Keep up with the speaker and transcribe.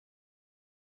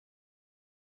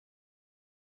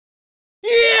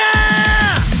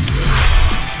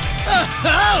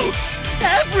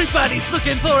Everybody's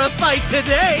looking for a fight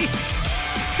today!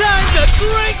 Time to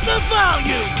crank the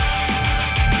volume!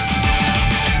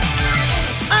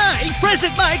 I,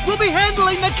 Present Mike, will be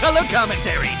handling the color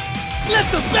commentary. Let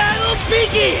the battle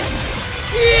begin!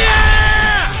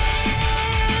 Yeah!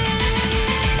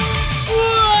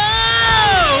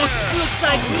 Whoa! Looks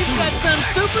like we've got some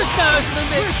superstars in the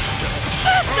mix.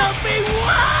 This'll be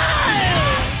wild!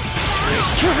 Nice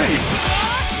try!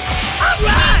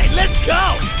 Alright, let's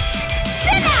go!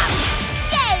 Spin up!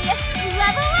 Yay!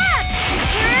 Level up!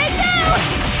 Here I go!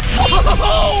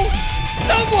 Oh!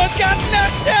 Someone got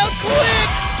knocked out quick!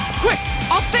 Quick!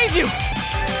 I'll save you!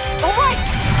 Alright!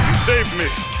 You saved me.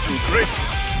 I'm grateful.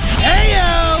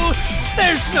 Heyo!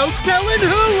 There's no telling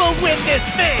who will win this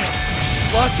thing!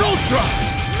 Plus Ultra!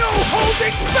 No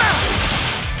holding back!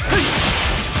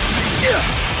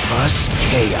 Plus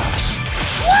Chaos.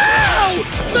 Wow!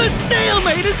 The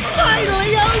stalemate is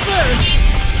finally over!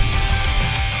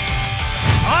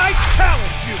 I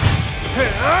challenge you!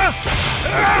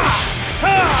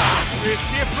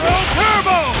 Recipro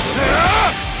Turbo!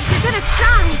 You're gonna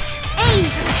try! Aim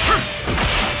for the top!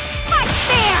 Right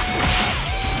there!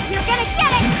 You're gonna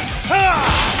get it!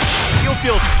 You'll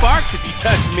feel sparks if you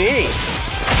touch me.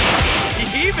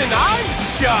 Even I'm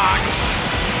shocked.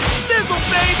 Sizzle,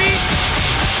 baby!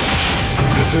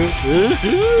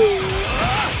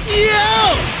 Yo!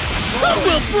 Who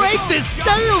will break this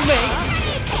stalemate?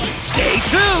 Stay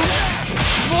tuned!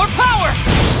 More power!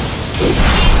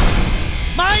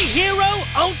 My Hero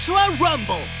Ultra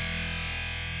Rumble!